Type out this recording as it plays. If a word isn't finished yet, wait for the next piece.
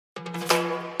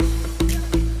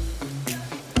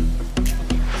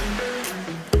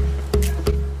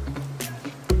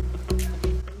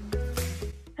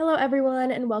everyone,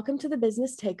 and welcome to the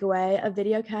Business Takeaway, a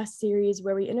videocast series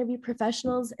where we interview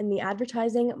professionals in the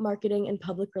advertising, marketing, and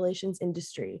public relations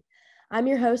industry. I'm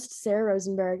your host, Sarah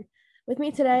Rosenberg. With me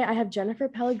today, I have Jennifer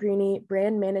Pellegrini,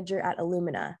 brand manager at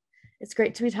Illumina. It's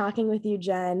great to be talking with you,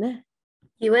 Jen.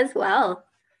 You as well.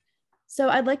 So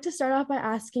I'd like to start off by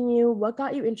asking you, what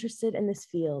got you interested in this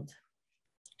field?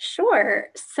 Sure.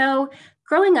 So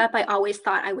growing up, I always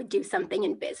thought I would do something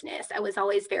in business. I was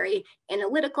always very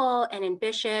analytical and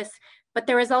ambitious, but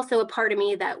there was also a part of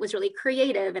me that was really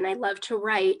creative and I loved to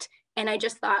write. And I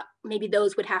just thought maybe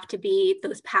those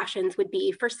passions would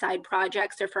be for side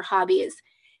projects or for hobbies.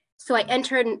 So I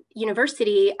entered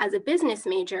university as a business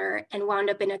major and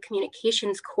wound up in a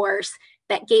communications course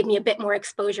that gave me a bit more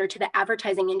exposure to the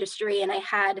advertising industry. And I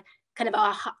had kind of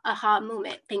a aha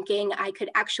moment thinking I could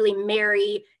actually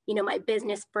marry, my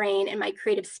business brain and my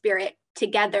creative spirit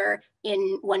together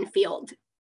in one field.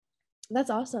 That's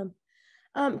awesome.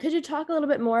 Could you talk a little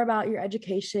bit more about your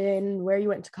education, where you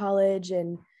went to college,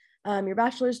 and your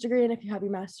bachelor's degree, and if you have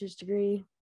your master's degree?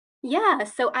 Yeah,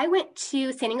 so I went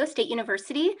to San Diego State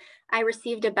University. I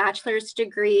received a bachelor's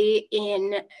degree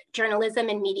in journalism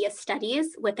and media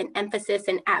studies with an emphasis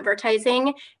in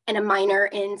advertising and a minor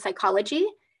in psychology.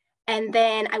 And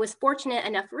then I was fortunate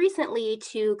enough recently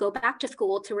to go back to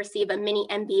school to receive a mini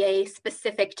MBA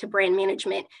specific to brand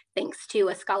management, thanks to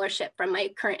a scholarship from my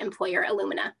current employer,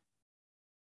 Illumina.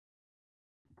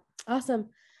 Awesome.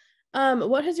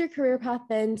 What has your career path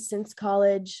been since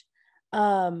college?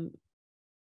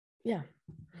 Yeah.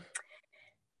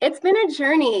 It's been a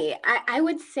journey. I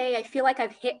would say I feel like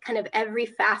I've hit kind of every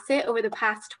facet over the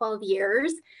past 12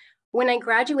 years. When I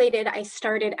graduated, I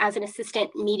started as an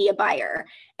assistant media buyer.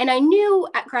 And I knew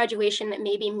at graduation that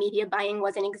maybe media buying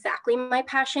wasn't exactly my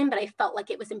passion, but I felt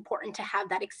like it was important to have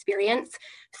that experience.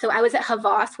 So I was at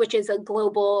Havas, which is a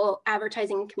global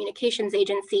advertising and communications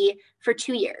agency, for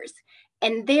 2 years.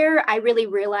 And there I really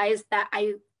realized that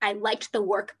I liked the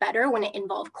work better when it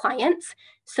involved clients.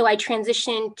 So I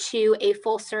transitioned to a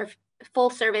full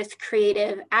service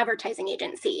creative advertising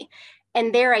agency.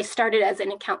 And there I started as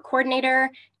an account coordinator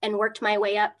and worked my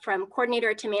way up from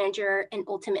coordinator to manager and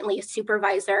ultimately a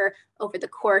supervisor over the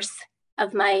course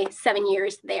of my 7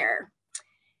 years there.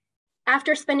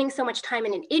 After spending so much time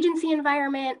in an agency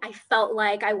environment, I felt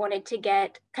like I wanted to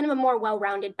get kind of a more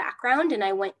well-rounded background, and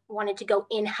I wanted to go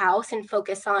in-house and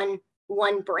focus on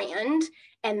one brand.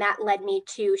 And that led me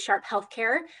to Sharp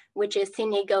Healthcare, which is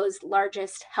San Diego's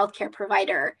largest healthcare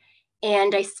provider.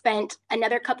 And I spent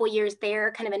another couple years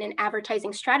there kind of in an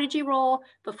advertising strategy role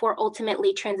before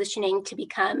ultimately transitioning to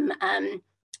become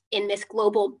in this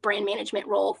global brand management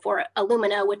role for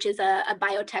Illumina, which is a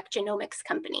biotech genomics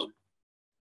company.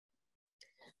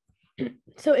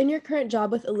 So in your current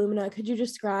job with Illumina, could you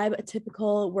describe a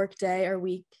typical workday or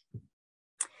week?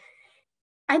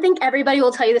 I think everybody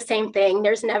will tell you the same thing.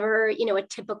 There's never, a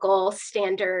typical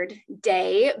standard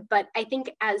day, but I think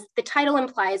as the title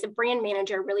implies, a brand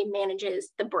manager really manages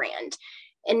the brand.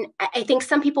 And I think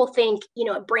some people think,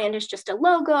 a brand is just a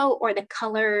logo or the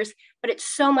colors, but it's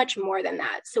so much more than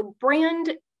that. So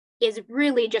brand is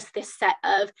really just this set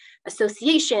of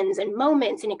associations and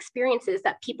moments and experiences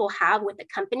that people have with the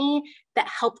company that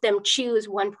help them choose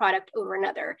one product over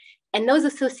another. And those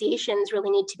associations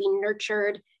really need to be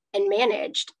nurtured and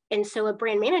managed. And so a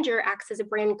brand manager acts as a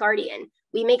brand guardian.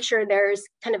 We make sure there's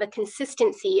kind of a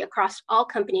consistency across all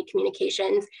company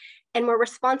communications. And we're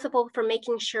responsible for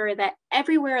making sure that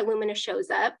everywhere Illumina shows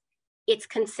up, it's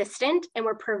consistent and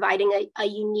we're providing a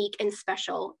unique and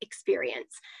special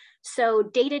experience. So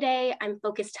day to day, I'm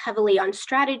focused heavily on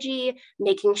strategy,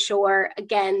 making sure,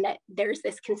 again, that there's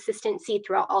this consistency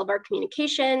throughout all of our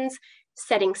communications,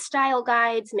 setting style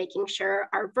guides, making sure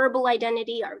our verbal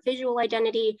identity, our visual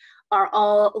identity are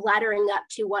all laddering up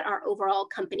to what our overall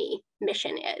company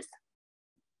mission is.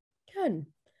 Good.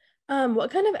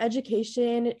 What kind of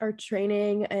education or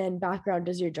training and background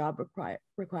does your job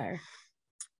require?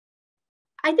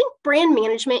 I think brand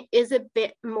management is a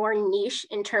bit more niche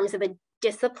in terms of a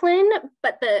discipline,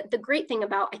 but the great thing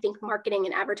about, I think, marketing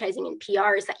and advertising and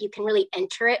PR is that you can really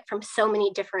enter it from so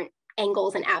many different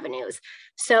angles and avenues.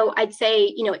 So I'd say,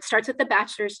 it starts with the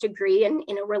bachelor's degree in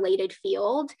a related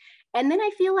field. And then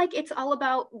I feel like it's all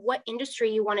about what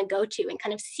industry you want to go to and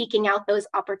kind of seeking out those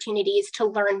opportunities to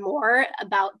learn more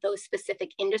about those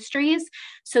specific industries.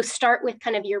 So start with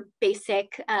kind of your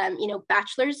basic,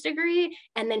 bachelor's degree,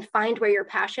 and then find where your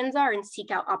passions are and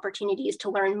seek out opportunities to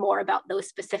learn more about those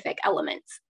specific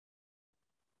elements.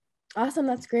 Awesome.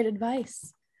 That's great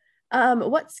advice.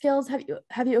 What skills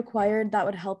have you acquired that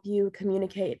would help you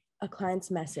communicate a client's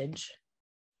message?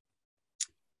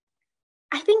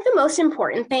 I think the most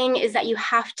important thing is that you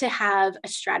have to have a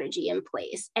strategy in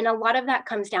place. And a lot of that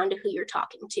comes down to who you're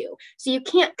talking to. So you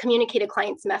can't communicate a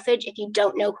client's message if you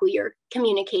don't know who you're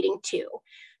communicating to.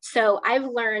 So I've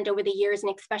learned over the years,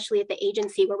 and especially at the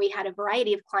agency where we had a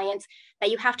variety of clients,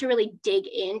 that you have to really dig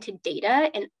into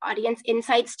data and audience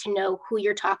insights to know who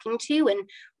you're talking to and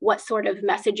what sort of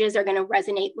messages are going to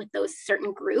resonate with those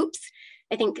certain groups.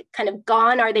 I think kind of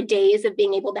gone are the days of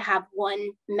being able to have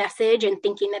one message and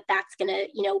thinking that that's going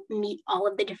to, meet all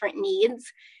of the different needs.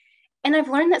 And I've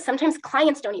learned that sometimes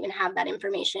clients don't even have that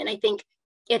information. I think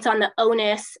it's on the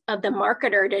onus of the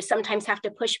marketer to sometimes have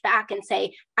to push back and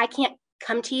say, I can't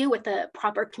come to you with a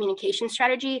proper communication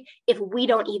strategy if we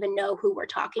don't even know who we're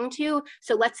talking to.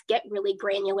 So let's get really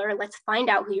granular. Let's find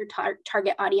out who your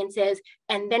target audience is.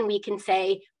 And then we can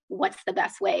say, what's the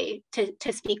best way to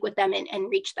speak with them and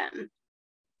reach them.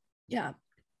 Yeah.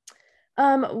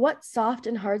 What soft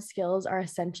and hard skills are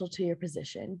essential to your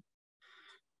position?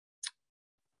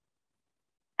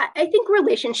 I think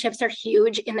relationships are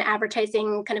huge in the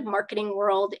advertising kind of marketing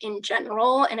world in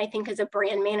general. And I think as a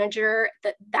brand manager,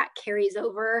 that carries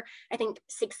over. I think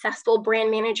successful brand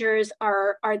managers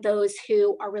are those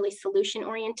who are really solution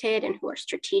oriented and who are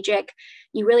strategic.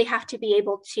 You really have to be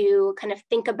able to kind of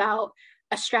think about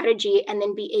a strategy and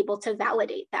then be able to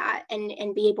validate that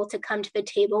and be able to come to the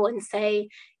table and say,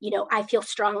 I feel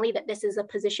strongly that this is a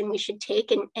position we should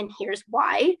take and here's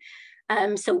why.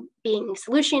 So being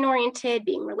solution oriented,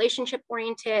 being relationship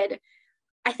oriented,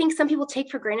 I think some people take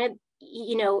for granted,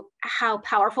 how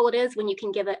powerful it is when you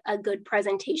can give a good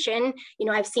presentation.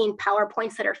 I've seen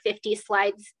PowerPoints that are 50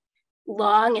 slides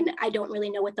long and I don't really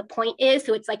know what the point is.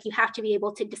 So it's like you have to be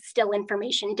able to distill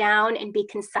information down and be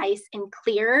concise and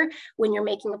clear when you're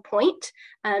making a point.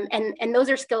 And those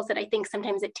are skills that I think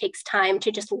sometimes it takes time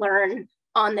to just learn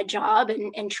on the job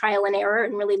and trial and error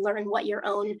and really learn what your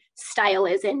own style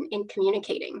is in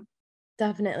communicating.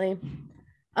 Definitely.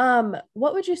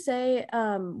 What would you say,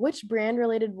 which brand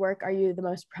related work are you the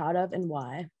most proud of and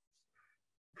why?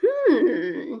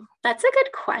 That's a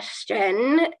good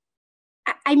question.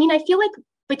 I mean, I feel like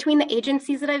between the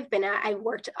agencies that I've been at, I've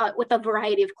worked with a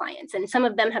variety of clients, and some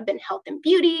of them have been health and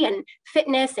beauty and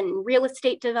fitness and real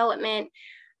estate development.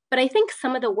 But I think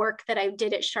some of the work that I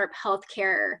did at Sharp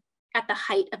Healthcare at the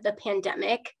height of the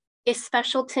pandemic is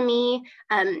special to me.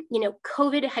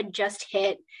 COVID had just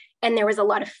hit and there was a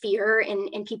lot of fear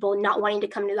in people not wanting to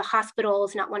come to the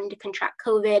hospitals, not wanting to contract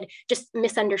COVID, just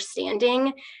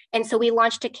misunderstanding. And so we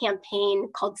launched a campaign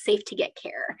called Safe to Get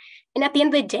Care. And at the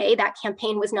end of the day, that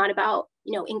campaign was not about,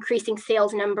 increasing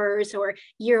sales numbers or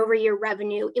year over year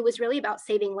revenue. It was really about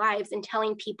saving lives and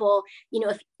telling people,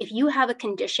 if you have a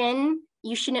condition,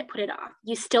 you shouldn't put it off.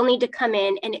 You still need to come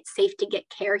in and it's safe to get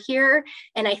care here.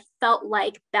 And I felt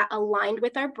like that aligned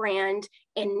with our brand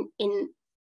and in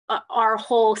our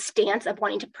whole stance of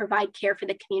wanting to provide care for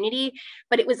the community.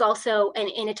 But it was also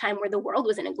in a time where the world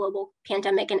was in a global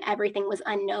pandemic and everything was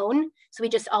unknown. So we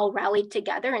just all rallied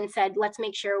together and said, let's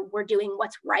make sure we're doing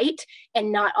what's right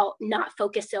and not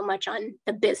focus so much on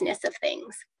the business of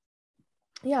things.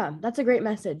 Yeah, that's a great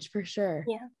message for sure.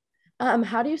 Yeah.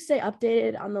 How do you stay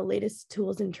updated on the latest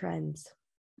tools and trends?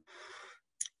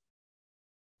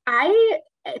 I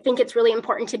think it's really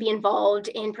important to be involved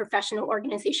in professional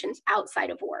organizations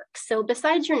outside of work. So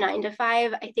besides your 9 to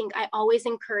 5, I think I always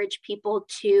encourage people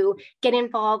to get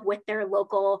involved with their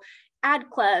local ad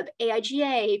club,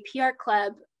 AIGA, PR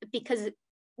club, because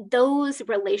those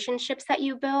relationships that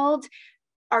you build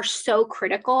are so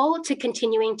critical to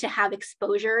continuing to have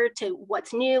exposure to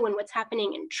what's new and what's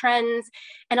happening in trends.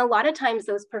 And a lot of times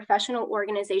those professional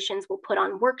organizations will put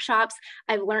on workshops.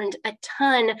 I've learned a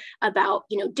ton about,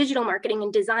 digital marketing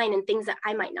and design and things that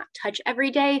I might not touch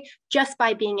every day just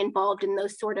by being involved in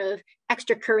those sort of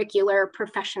extracurricular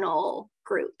professional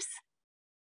groups.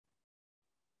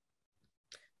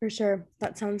 For sure.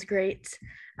 That sounds great.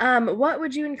 What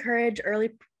would you encourage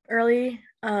early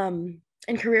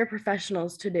and career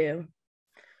professionals to do?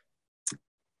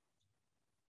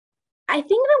 I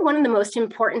think that one of the most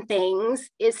important things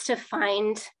is to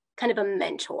find kind of a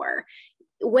mentor.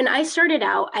 When I started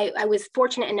out, I was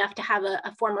fortunate enough to have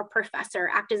a former professor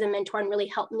act as a mentor and really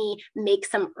help me make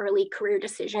some early career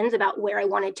decisions about where I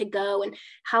wanted to go and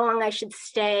how long I should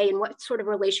stay and what sort of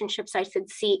relationships I should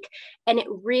seek. And it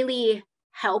really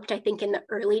helped, I think, in the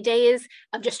early days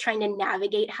of just trying to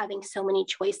navigate having so many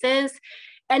choices.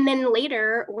 And then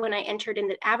later, when I entered in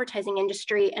the advertising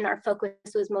industry and our focus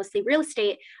was mostly real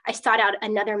estate, I sought out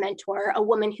another mentor, a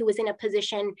woman who was in a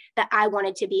position that I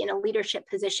wanted to be in, a leadership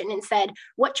position, and said,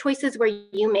 what choices were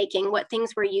you making? What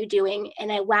things were you doing? And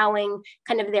allowing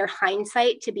kind of their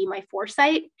hindsight to be my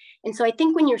foresight. And so I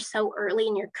think when you're so early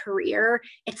in your career,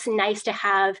 it's nice to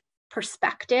have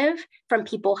perspective from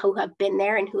people who have been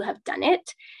there and who have done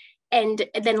it. And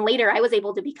then later, I was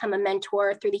able to become a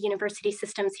mentor through the university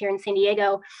systems here in San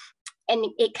Diego. And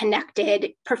it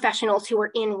connected professionals who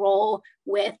were in role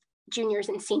with juniors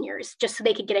and seniors, just so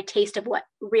they could get a taste of what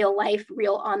real life,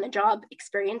 real on the job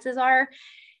experiences are.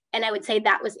 And I would say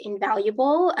that was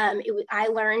invaluable. I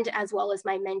learned as well as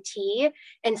my mentee.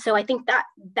 And so I think that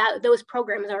those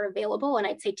programs are available, and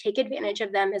I'd say take advantage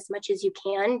of them as much as you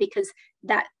can, because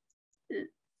that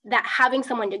having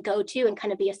someone to go to and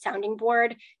kind of be a sounding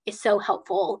board is so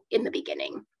helpful in the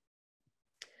beginning.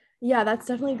 Yeah, that's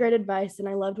definitely great advice. And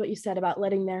I loved what you said about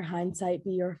letting their hindsight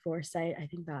be your foresight. I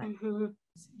think that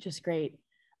is just great.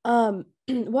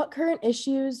 What current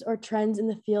issues or trends in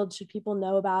the field should people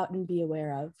know about and be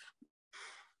aware of?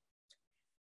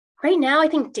 Right now, I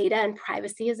think data and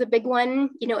privacy is a big one.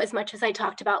 As much as I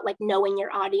talked about like knowing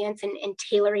your audience and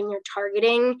tailoring your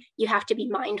targeting, you have to be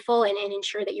mindful and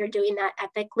ensure that you're doing that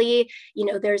ethically.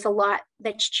 There's a lot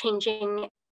that's changing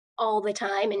all the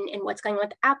time, and what's going on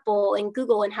with Apple and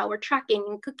Google and how we're tracking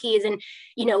and cookies. And,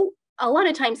 a lot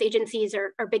of times agencies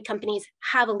or big companies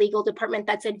have a legal department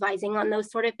that's advising on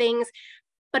those sort of things.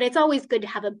 But it's always good to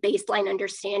have a baseline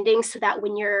understanding so that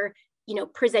when you're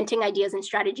presenting ideas and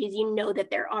strategies, that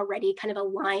they're already kind of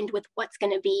aligned with what's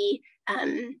going to be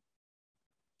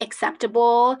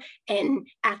acceptable and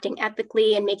acting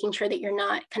ethically, and making sure that you're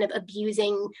not kind of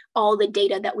abusing all the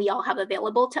data that we all have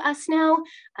available to us now.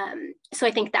 So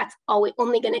I think that's only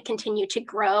going to continue to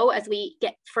grow as we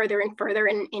get further and further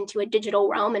into a digital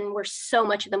realm, and where so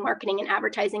much of the marketing and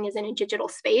advertising is in a digital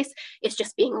space. It's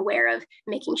just being aware of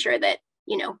making sure that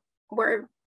we're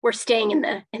staying in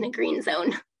the green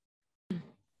zone.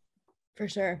 For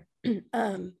sure.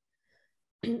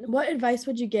 What advice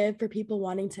would you give for people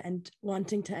wanting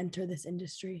to enter this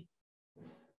industry?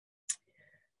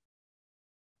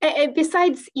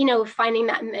 Besides, finding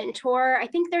that mentor, I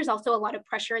think there's also a lot of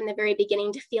pressure in the very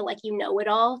beginning to feel like you know it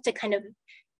all, to kind of,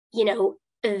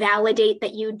 validate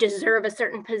that you deserve a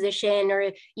certain position,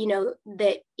 or,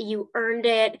 that you earned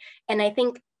it. And I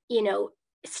think,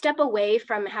 step away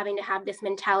from having to have this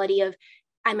mentality of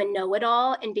I'm a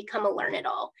know-it-all and become a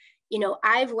learn-it-all.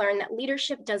 I've learned that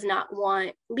leadership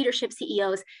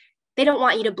CEOs, they don't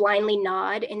want you to blindly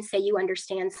nod and say you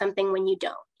understand something when you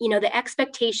don't. The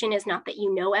expectation is not that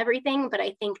you know everything, but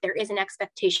I think there is an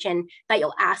expectation that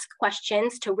you'll ask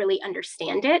questions to really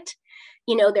understand it.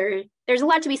 There's a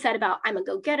lot to be said about I'm a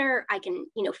go-getter, I can,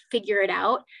 figure it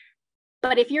out.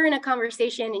 But if you're in a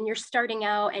conversation and you're starting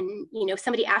out and,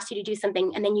 somebody asks you to do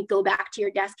something and then you go back to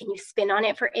your desk and you spin on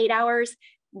it for 8 hours,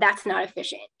 that's not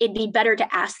efficient. It'd be better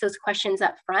to ask those questions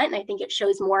up front. And I think it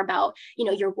shows more about,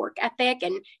 your work ethic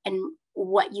and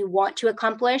what you want to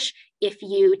accomplish if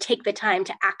you take the time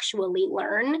to actually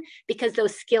learn, because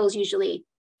those skills usually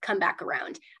come back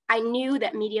around. I knew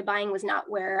that media buying was not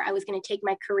where I was going to take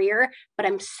my career, but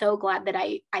I'm so glad that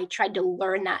I tried to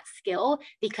learn that skill,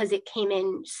 because it came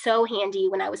in so handy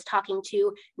when I was talking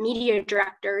to media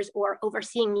directors or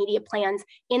overseeing media plans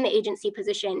in the agency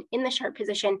position, in the Sharp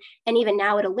position, and even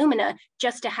now at Illumina.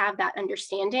 Just to have that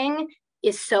understanding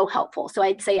is so helpful. So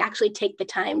I'd say actually take the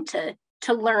time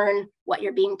to learn what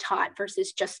you're being taught,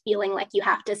 versus just feeling like you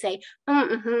have to say,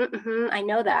 I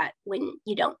know that, when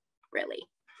you don't really.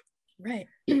 Right.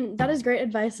 That is great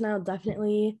advice, and I'll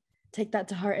definitely take that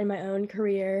to heart in my own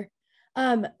career.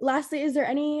 Lastly, is there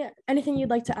anything you'd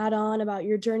like to add on about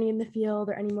your journey in the field,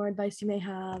 or any more advice you may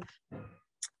have?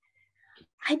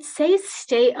 I'd say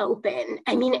stay open.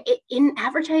 I mean, in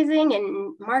advertising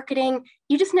and marketing,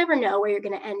 you just never know where you're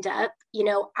going to end up.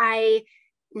 I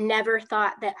never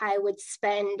thought that I would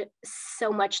spend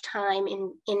so much time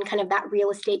in kind of that real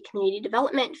estate community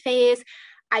development phase.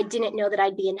 I didn't know that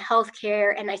I'd be in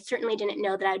healthcare, and I certainly didn't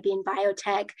know that I'd be in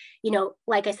biotech.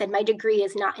 Like I said, my degree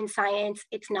is not in science,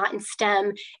 it's not in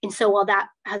STEM. And so while that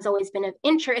has always been of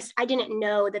interest, I didn't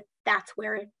know that that's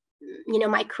where,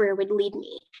 my career would lead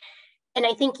me. And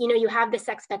I think, you have this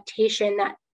expectation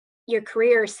that your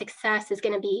career success is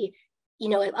going to be,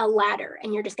 a ladder,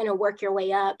 and you're just going to work your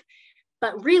way up.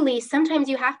 But really, sometimes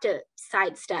you have to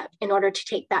sidestep in order to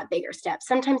take that bigger step.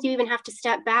 Sometimes you even have to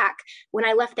step back. When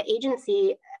I left the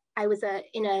agency, I was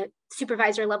in a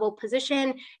supervisor level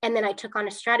position, and then I took on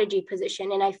a strategy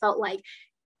position. And I felt like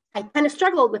I kind of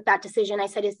struggled with that decision. I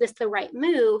said, is this the right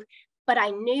move? But I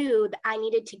knew that I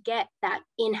needed to get that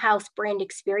in-house brand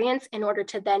experience in order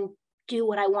to then do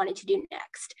what I wanted to do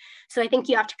next. So I think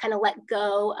you have to kind of let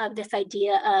go of this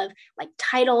idea of like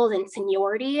titles and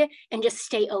seniority and just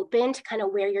stay open to kind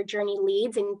of where your journey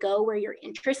leads and go where you're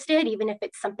interested, even if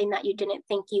it's something that you didn't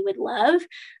think you would love.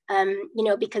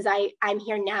 Because I'm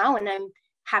here now and I'm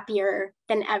happier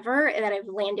than ever that I've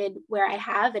landed where I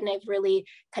have. And I've really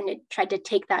kind of tried to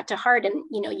take that to heart. And,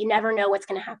 you never know what's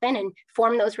going to happen, and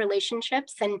form those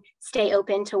relationships and stay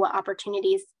open to what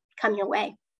opportunities come your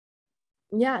way.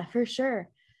 Yeah, for sure.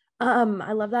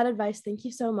 I love that advice. Thank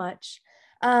you so much.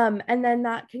 And then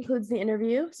that concludes the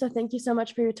interview. So thank you so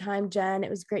much for your time, Jen. It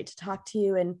was great to talk to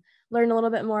you and learn a little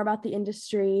bit more about the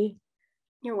industry.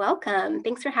 You're welcome.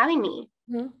 Thanks for having me.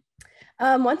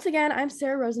 Mm-hmm. Once again, I'm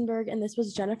Sarah Rosenberg, and this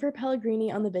was Jennifer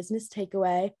Pellegrini on the Business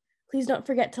Takeaway. Please don't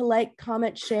forget to like,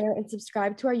 comment, share, and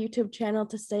subscribe to our YouTube channel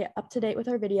to stay up to date with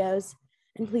our videos.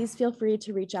 And please feel free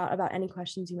to reach out about any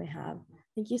questions you may have.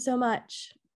 Thank you so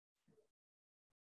much.